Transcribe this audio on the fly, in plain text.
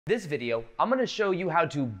This video, I'm going to show you how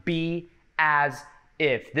to be as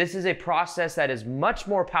if. This is a process that is much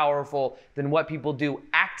more powerful than what people do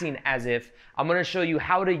acting as if. I'm going to show you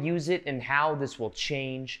how to use it and how this will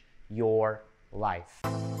change your life.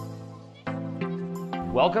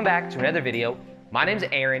 Welcome back to another video. My name's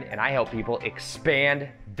Aaron and I help people expand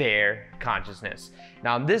their consciousness.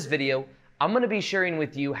 Now in this video, I'm going to be sharing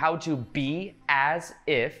with you how to be as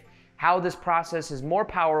if, how this process is more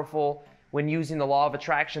powerful when using the law of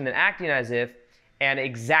attraction than acting as if, and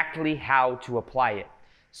exactly how to apply it.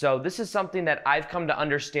 So this is something that I've come to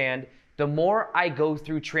understand the more I go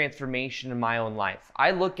through transformation in my own life.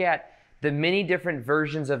 I look at the many different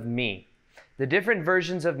versions of me, the different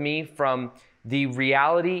versions of me from the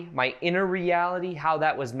reality, my inner reality, how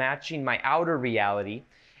that was matching my outer reality.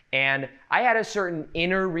 And I had a certain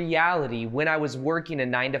inner reality when I was working a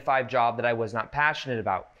 9-to-5 job that I was not passionate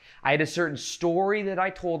about. I had a certain story that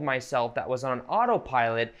I told myself that was on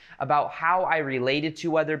autopilot about how I related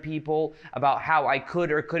to other people, about how I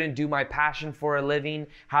could or couldn't do my passion for a living,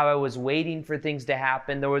 how I was waiting for things to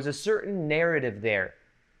happen. There was a certain narrative there.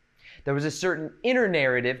 There was a certain inner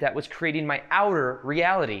narrative that was creating my outer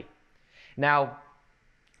reality. Now,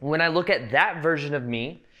 when I look at that version of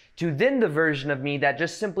me, to then the version of me that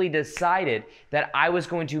just simply decided that I was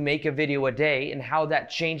going to make a video a day and how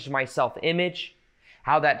that changed my self-image,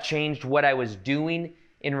 how that changed what I was doing.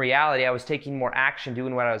 In reality, I was taking more action,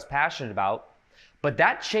 doing what I was passionate about. But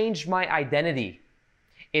that changed my identity.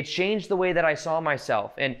 It changed the way that I saw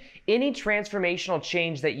myself. And any transformational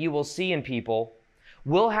change that you will see in people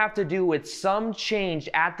will have to do with some change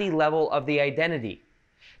at the level of the identity,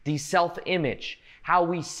 the self-image, how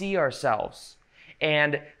we see ourselves.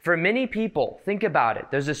 And for many people, think about it.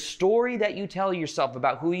 There's a story that you tell yourself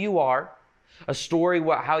about who you are, a story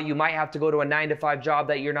about how you might have to go to a 9-to-5 job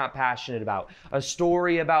that you're not passionate about, a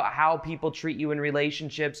story about how people treat you in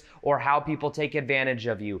relationships or how people take advantage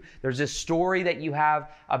of you. There's a story that you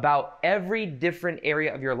have about every different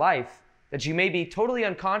area of your life that you may be totally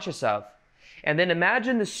unconscious of. And then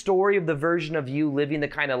imagine the story of the version of you living the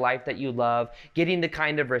kind of life that you love, getting the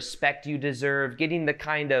kind of respect you deserve, getting the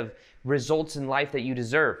kind of results in life that you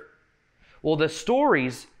deserve. Well, the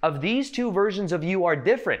stories of these two versions of you are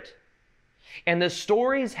different. And the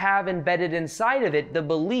stories have embedded inside of it the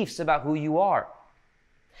beliefs about who you are.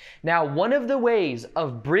 Now, one of the ways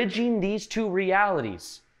of bridging these two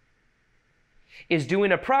realities is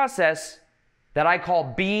doing a process that I call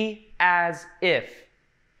be as if.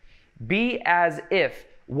 Be as if.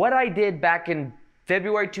 What I did back in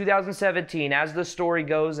February 2017, as the story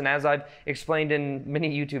goes and as I've explained in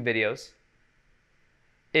many YouTube videos,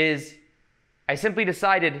 is I simply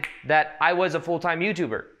decided that I was a full-time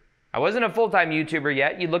YouTuber. I wasn't a full-time YouTuber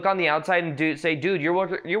yet. You look on the outside and say, dude, you're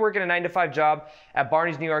working a 9-to-5 job at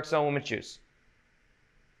Barney's New York selling women's shoes.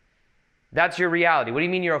 That's your reality. What do you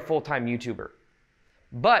mean you're a full-time YouTuber?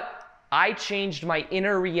 But I changed my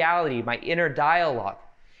inner reality, my inner dialogue.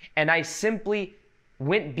 And I simply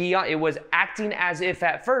went beyond. It was acting as if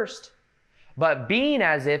at first, but being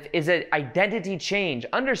as if is an identity change.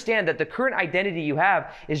 Understand that the current identity you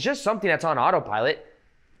have is just something that's on autopilot.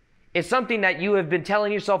 It's something that you have been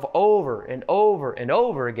telling yourself over and over and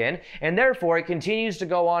over again, and therefore it continues to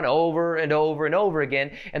go on over and over and over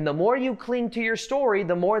again. And the more you cling to your story,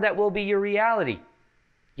 the more that will be your reality.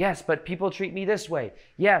 Yes, but people treat me this way.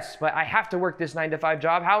 Yes, but I have to work this 9-to-5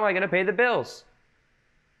 job. How am I going to pay the bills?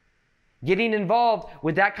 Getting involved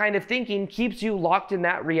with that kind of thinking keeps you locked in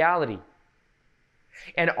that reality.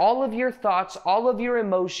 And all of your thoughts, all of your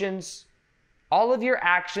emotions, all of your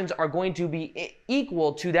actions are going to be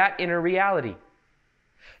equal to that inner reality.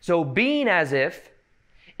 So being as if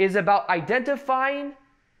is about identifying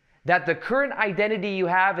that the current identity you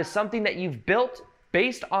have is something that you've built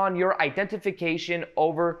based on your identification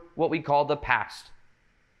over what we call the past.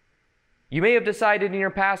 You may have decided in your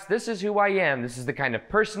past, this is who I am, this is the kind of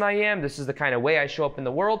person I am, this is the kind of way I show up in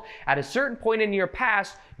the world. At a certain point in your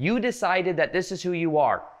past, you decided that this is who you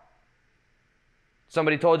are.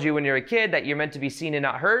 Somebody told you when you're a kid that you're meant to be seen and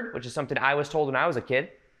not heard, which is something I was told when I was a kid.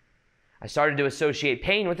 I started to associate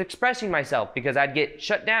pain with expressing myself because I'd get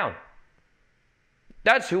shut down.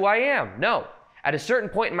 That's who I am. No. At a certain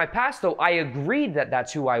point in my past, though, I agreed that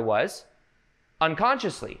that's who I was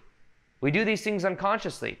unconsciously. We do these things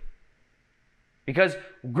unconsciously. Because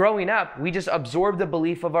growing up, we just absorb the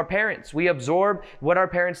belief of our parents. We absorb what our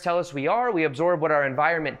parents tell us we are. We absorb what our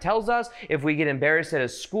environment tells us. If we get embarrassed at a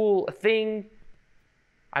school thing,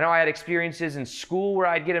 I know I had experiences in school where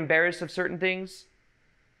I'd get embarrassed of certain things.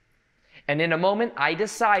 And in a moment, I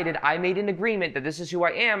decided, I made an agreement that this is who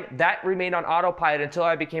I am. That remained on autopilot until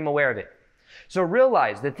I became aware of it. So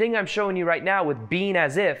realize the thing I'm showing you right now with being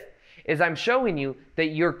as if is I'm showing you that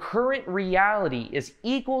your current reality is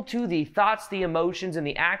equal to the thoughts, the emotions, and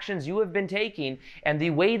the actions you have been taking and the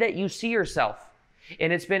way that you see yourself.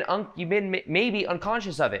 And it's been, you've been maybe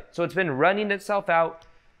unconscious of it. So it's been running itself out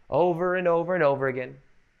over and over and over again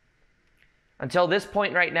until this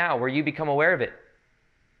point right now where you become aware of it.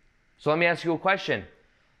 So let me ask you a question.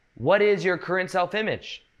 What is your current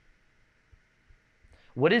self-image?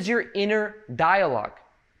 What is your inner dialogue?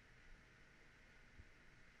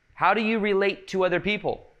 How do you relate to other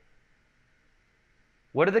people?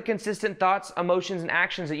 What are the consistent thoughts, emotions, and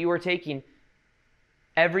actions that you are taking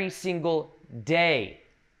every single day?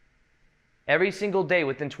 Every single day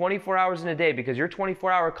within 24 hours in a day, because your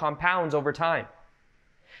 24-hour compounds over time.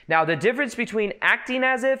 Now, the difference between acting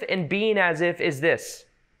as if and being as if is this.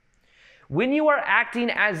 When you are acting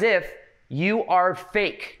as if, you are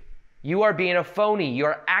fake. You are being a phony. You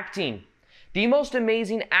are acting. The most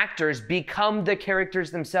amazing actors become the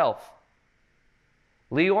characters themselves.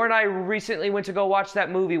 Leor and I recently went to go watch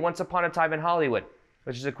that movie, Once Upon a Time in Hollywood,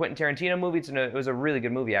 which is a Quentin Tarantino movie. It was a really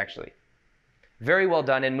good movie, actually. Very well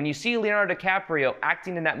done. And when you see Leonardo DiCaprio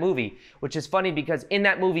acting in that movie, which is funny because in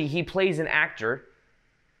that movie, he plays an actor.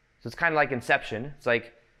 So it's kind of like Inception. It's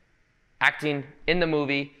like acting in the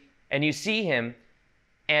movie, and you see him,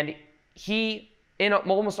 and he, in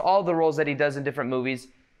almost all the roles that he does in different movies,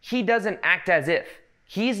 he doesn't act as if.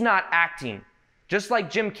 He's not acting. Just like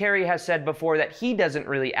Jim Carrey has said before that he doesn't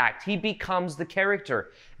really act. He becomes the character.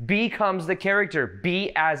 Becomes the character.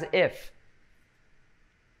 Be as if.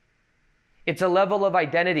 It's a level of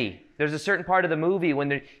identity. There's a certain part of the movie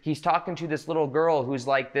when he's talking to this little girl who's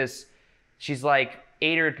like this, she's like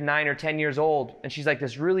 8 or 9 or 10 years old, and she's like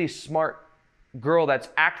this really smart girl that's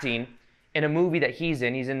acting in a movie that he's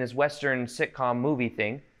in. He's in this Western sitcom movie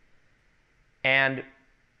thing. And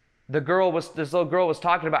this little girl was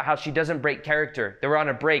talking about how she doesn't break character. They were on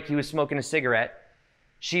a break. He was smoking a cigarette.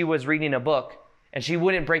 She was reading a book, and she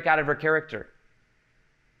wouldn't break out of her character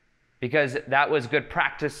because that was good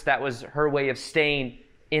practice. That was her way of staying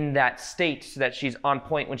in that state so that she's on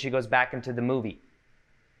point when she goes back into the movie.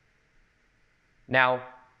 Now,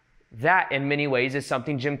 that in many ways is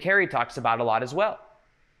something Jim Carrey talks about a lot as well.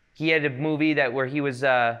 He had a movie where he was,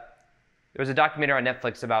 there was a documentary on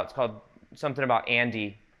Netflix about, it's called something about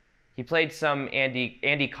Andy. He played some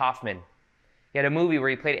Andy Kaufman. He had a movie where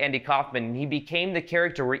he played Andy Kaufman, and he became the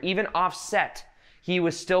character where even off set, he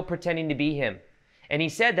was still pretending to be him. And he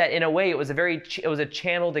said that in a way, it was a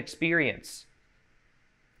channeled experience.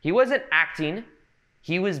 He wasn't acting,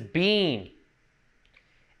 he was being.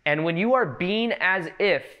 And when you are being as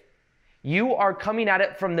if, you are coming at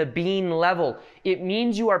it from the being level. It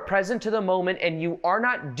means you are present to the moment and you are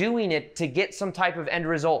not doing it to get some type of end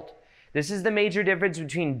result. This is the major difference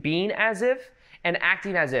between being as if and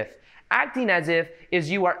acting as if. Acting as if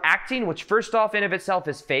is you are acting, which first off in of itself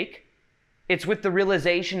is fake. It's with the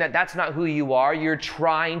realization that that's not who you are. You're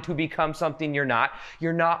trying to become something you're not.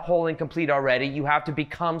 You're not whole and complete already. You have to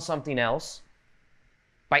become something else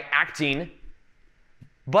by acting.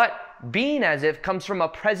 But being as if comes from a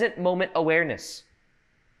present moment awareness.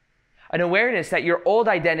 An awareness that your old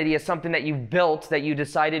identity is something that you've built, that you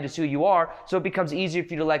decided is who you are, so it becomes easier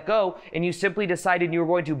for you to let go, and you simply decided you were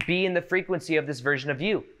going to be in the frequency of this version of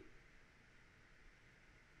you.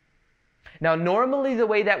 Now, normally the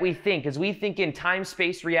way that we think is we think in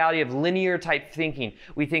time-space reality of linear type thinking.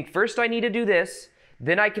 We think, first I need to do this,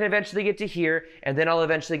 then I can eventually get to here, and then I'll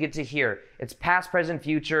eventually get to here. It's past, present,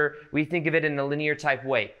 future. We think of it in a linear type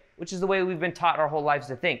way, which is the way we've been taught our whole lives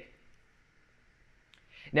to think.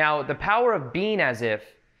 Now, the power of being as if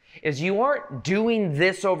is you aren't doing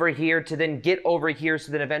this over here to then get over here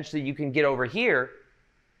so then eventually you can get over here.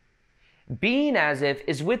 Being as if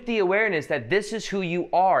is with the awareness that this is who you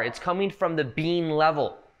are. It's coming from the being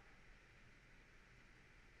level.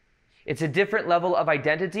 It's a different level of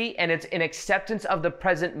identity, and it's an acceptance of the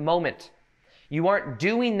present moment. You aren't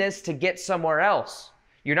doing this to get somewhere else.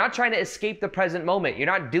 You're not trying to escape the present moment. You're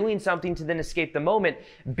not doing something to then escape the moment.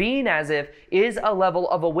 Being as if is a level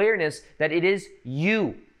of awareness that it is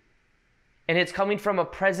you. And it's coming from a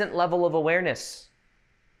present level of awareness.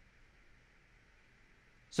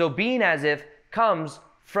 So being as if comes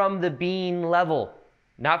from the being level,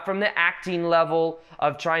 not from the acting level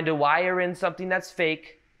of trying to wire in something that's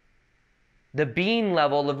fake. The being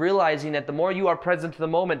level of realizing that the more you are present to the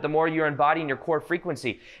moment, the more you're embodying your core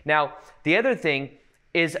frequency. Now, the other thing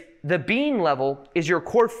is the being level is your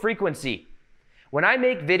core frequency. When I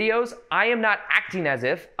make videos, I am not acting as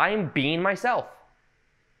if, I am being myself.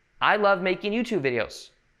 I love making YouTube videos.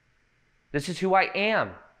 This is who I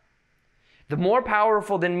am. The more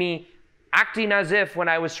powerful than me acting as if when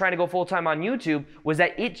I was trying to go full-time on YouTube was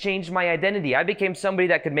that it changed my identity. I became somebody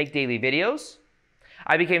that could make daily videos.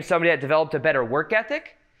 I became somebody that developed a better work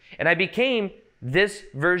ethic. And I became this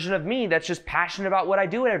version of me that's just passionate about what I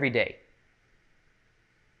do every day.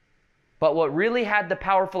 But what really had the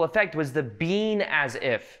powerful effect was the being as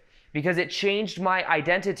if, because it changed my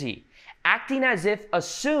identity. Acting as if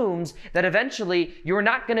assumes that eventually you're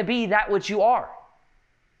not going to be that which you are.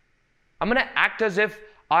 I'm going to act as if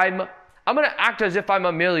I'm going to act as if I'm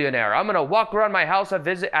a millionaire. I'm going to walk around my house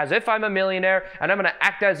as if I'm a millionaire, and I'm going to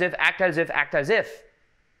act as if, act as if, act as if.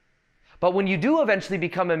 But when you do eventually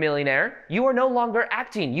become a millionaire, you are no longer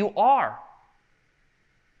acting, you are.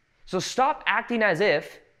 So stop acting as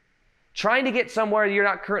if, trying to get somewhere you're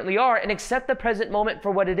not currently are, and accept the present moment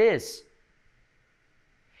for what it is.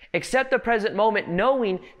 Accept the present moment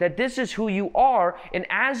knowing that this is who you are, and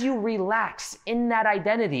as you relax in that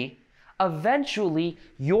identity, eventually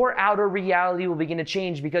your outer reality will begin to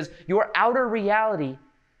change, because your outer reality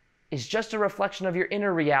is just a reflection of your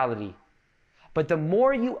inner reality. But the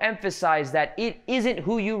more you emphasize that it isn't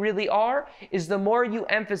who you really are, is the more you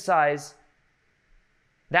emphasize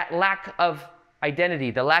that lack of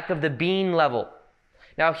identity, the lack of the being level.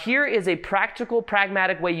 Now, here is a practical,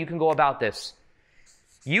 pragmatic way you can go about this.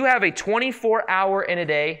 You have a 24-hour in a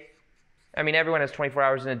day. I mean, everyone has 24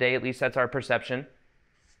 hours in a day, at least that's our perception.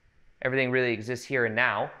 Everything really exists here and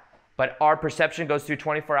now. But our perception goes through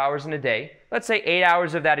 24 hours in a day. Let's say 8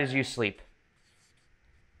 hours of that is you sleep.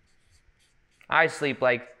 I sleep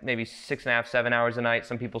like maybe 6.5, 7 hours a night.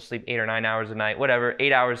 Some people sleep 8 or 9 hours a night, whatever,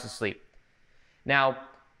 8 hours of sleep. Now,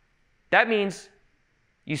 that means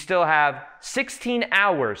you still have 16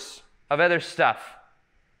 hours of other stuff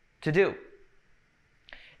to do.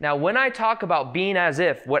 Now, when I talk about being as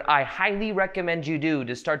if, what I highly recommend you do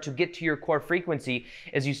to start to get to your core frequency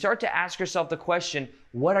is you start to ask yourself the question,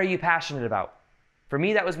 what are you passionate about? For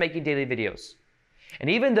me, that was making daily videos. And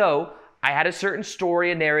even though I had a certain story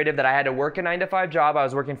and narrative that I had to work a 9-to-5 job, I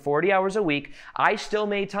was working 40 hours a week, I still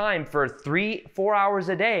made time for 3-4 hours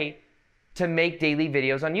a day to make daily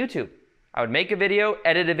videos on YouTube. I would make a video,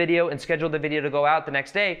 edit a video, and schedule the video to go out the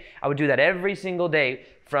next day. I would do that every single day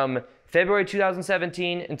from February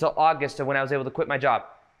 2017 until August of when I was able to quit my job.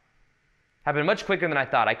 Happened much quicker than I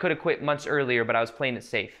thought. I could have quit months earlier, but I was playing it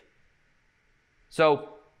safe. So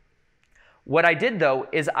what I did though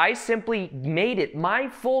is I simply made it my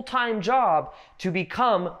full-time job to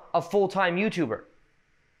become a full-time YouTuber.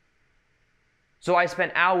 So I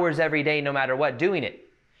spent hours every day no matter what doing it.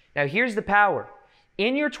 Now here's the power.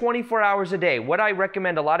 In your 24 hours a day, what I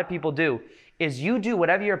recommend a lot of people do is you do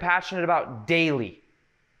whatever you're passionate about daily.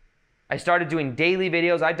 I started doing daily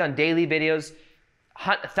videos. I've done daily videos,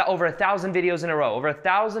 over 1,000 videos in a row, over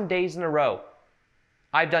 1,000 days in a row.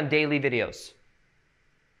 I've done daily videos.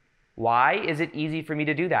 Why is it easy for me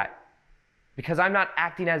to do that? Because I'm not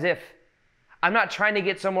acting as if. I'm not trying to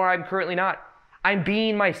get somewhere I'm currently not. I'm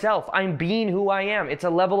being myself. I'm being who I am. It's a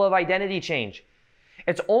level of identity change.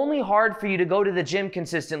 It's only hard for you to go to the gym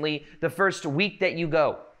consistently the first week that you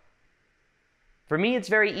go. For me, it's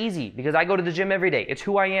very easy because I go to the gym every day. It's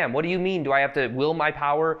who I am. What do you mean? Do I have to will my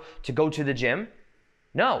power to go to the gym?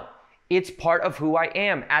 No, it's part of who I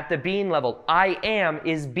am at the being level. I am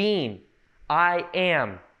is being. I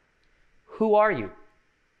am. Who are you?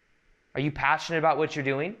 Are you passionate about what you're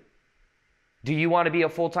doing? Do you want to be a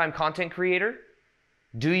full-time content creator?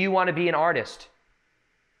 Do you want to be an artist?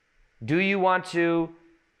 Do you want to,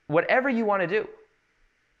 whatever you want to do,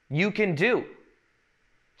 you can do.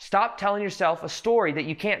 Stop telling yourself a story that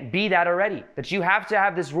you can't be that already, that you have to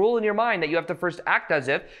have this rule in your mind that you have to first act as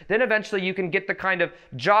if, then eventually you can get the kind of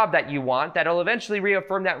job that you want that'll eventually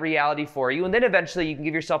reaffirm that reality for you, and then eventually you can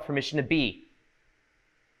give yourself permission to be.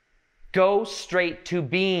 Go straight to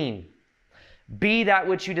being. Be that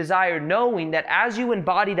which you desire, knowing that as you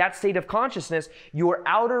embody that state of consciousness, your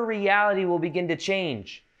outer reality will begin to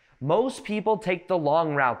change. Most people take the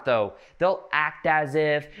long route though. They'll act as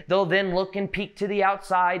if, they'll then look and peek to the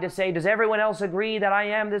outside to say, does everyone else agree that I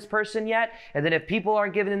am this person yet? And then if people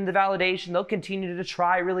aren't giving them the validation, they'll continue to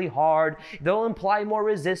try really hard. They'll imply more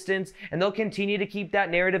resistance, and they'll continue to keep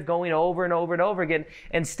that narrative going over and over and over again,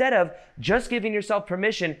 instead of just giving yourself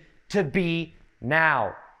permission to be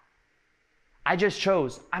now. I just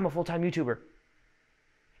chose, I'm a full-time YouTuber.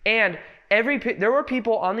 And there were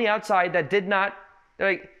people on the outside that did not,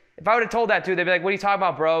 like, if I would have told that to, they'd be like, what are you talking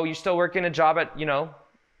about, bro? You're still working a job at,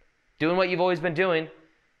 doing what you've always been doing.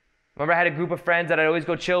 Remember, I had a group of friends that I'd always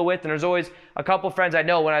go chill with, and there's always a couple friends I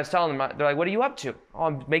know when I was telling them, they're like, what are you up to? Oh,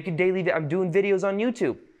 I'm doing videos on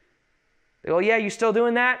YouTube. They go, yeah, you still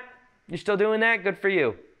doing that? You still doing that? Good for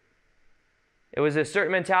you. It was a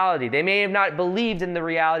certain mentality. They may have not believed in the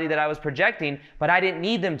reality that I was projecting, but I didn't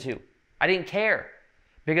need them to. I didn't care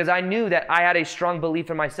because I knew that I had a strong belief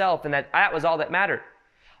in myself and that was all that mattered.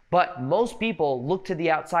 But most people look to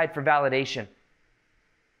the outside for validation.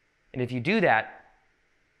 And if you do that,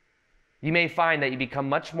 you may find that you become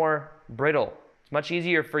much more brittle. It's much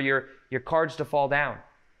easier for your cards to fall down.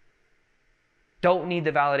 Don't need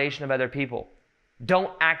the validation of other people.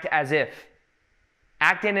 Don't act as if.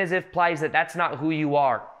 Acting as if implies that that's not who you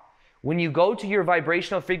are. When you go to your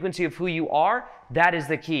vibrational frequency of who you are, that is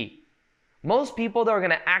the key. Most people, though, are going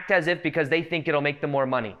to act as if because they think it'll make them more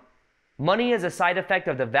money. Money is a side effect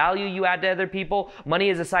of the value you add to other people. Money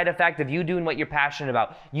is a side effect of you doing what you're passionate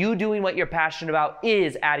about. You doing what you're passionate about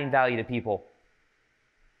is adding value to people.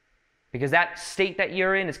 Because that state that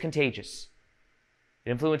you're in is contagious. It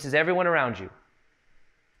influences everyone around you.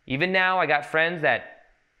 Even now, I got friends that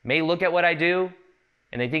may look at what I do,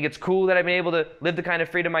 and they think it's cool that I've been able to live the kind of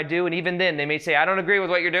freedom I do. And even then, they may say, I don't agree with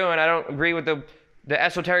what you're doing. I don't agree with the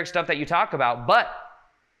esoteric stuff that you talk about. But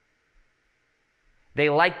they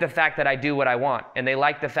like the fact that I do what I want. And they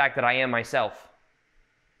like the fact that I am myself.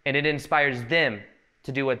 And it inspires them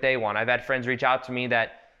to do what they want. I've had friends reach out to me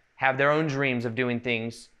that have their own dreams of doing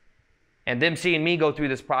things. And them seeing me go through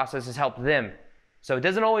this process has helped them. So it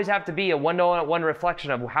doesn't always have to be a one-to-one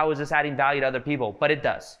reflection of how is this adding value to other people. But it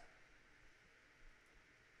does.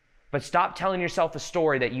 But stop telling yourself a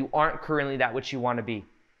story that you aren't currently that which you want to be.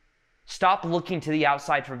 Stop looking to the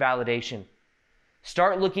outside for validation.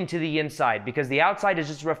 Start looking to the inside, because the outside is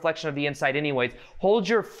just a reflection of the inside anyways. Hold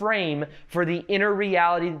your frame for the inner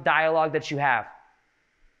reality dialogue that you have.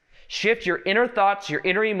 Shift your inner thoughts, your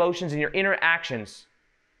inner emotions, and your inner actions.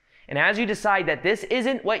 And as you decide that this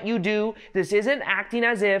isn't what you do, this isn't acting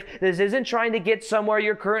as if, this isn't trying to get somewhere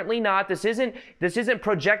you're currently not, this isn't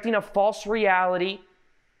projecting a false reality.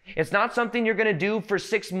 It's not something you're going to do for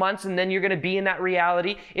 6 months and then you're going to be in that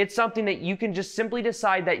reality. It's something that you can just simply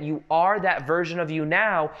decide that you are that version of you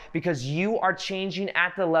now because you are changing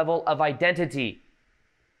at the level of identity.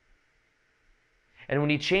 And when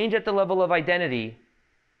you change at the level of identity,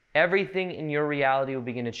 everything in your reality will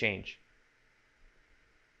begin to change.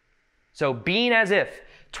 So being as if,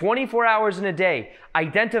 24 hours in a day,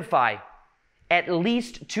 identify at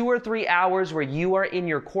least 2 or 3 hours where you are in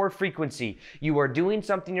your core frequency. You are doing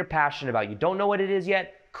something you're passionate about. You don't know what it is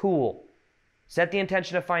yet? Cool. Set the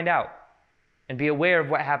intention to find out. And be aware of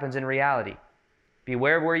what happens in reality. Be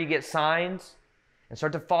aware of where you get signs and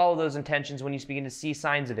start to follow those intentions when you begin to see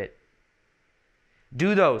signs of it.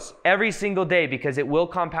 Do those every single day because it will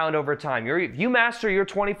compound over time. If you master your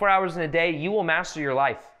 24 hours in a day, you will master your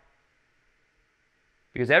life.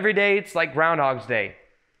 Because every day it's like Groundhog's Day.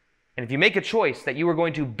 And if you make a choice that you are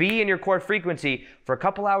going to be in your core frequency for a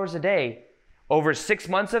couple hours a day, over 6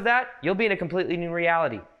 months of that, you'll be in a completely new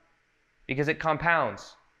reality. Because it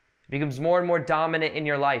compounds. It becomes more and more dominant in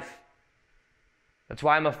your life. That's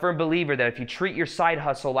why I'm a firm believer that if you treat your side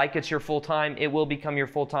hustle like it's your full-time, it will become your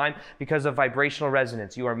full-time because of vibrational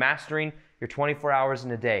resonance. You are mastering your 24 hours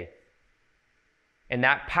in a day. And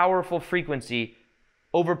that powerful frequency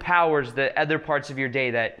overpowers the other parts of your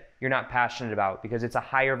day that you're not passionate about because it's a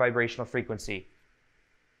higher vibrational frequency.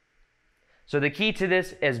 So the key to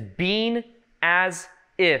this is being as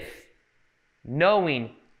if,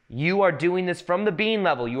 knowing you are doing this from the being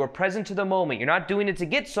level. You are present to the moment. You're not doing it to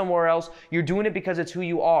get somewhere else. You're doing it because it's who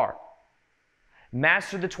you are.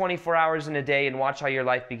 Master the 24 hours in a day and watch how your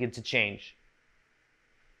life begins to change.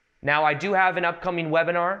 Now, I do have an upcoming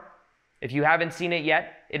webinar. If you haven't seen it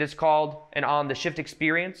yet, it is called On the Shift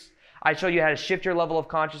Experience. I show you how to shift your level of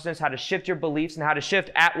consciousness, how to shift your beliefs, and how to shift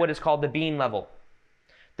at what is called the being level.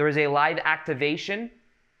 There is a live activation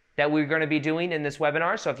that we're going to be doing in this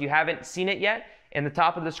webinar. So if you haven't seen it yet, in the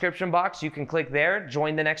top of the description box, you can click there,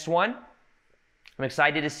 join the next one. I'm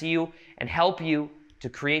excited to see you and help you to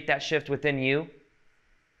create that shift within you.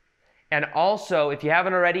 And also, if you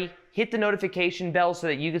haven't already, hit the notification bell so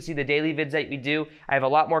that you can see the daily vids that we do. I have a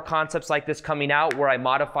lot more concepts like this coming out where I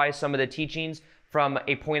modify some of the teachings from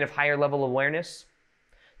a point of higher level awareness.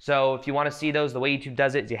 So if you want to see those, the way YouTube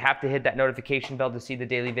does it is you have to hit that notification bell to see the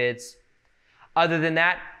daily vids. Other than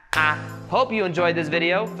that, I hope you enjoyed this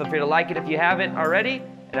video. Feel free to like it if you haven't already.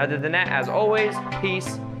 And other than that, as always,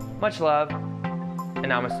 peace, much love, and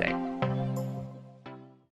namaste.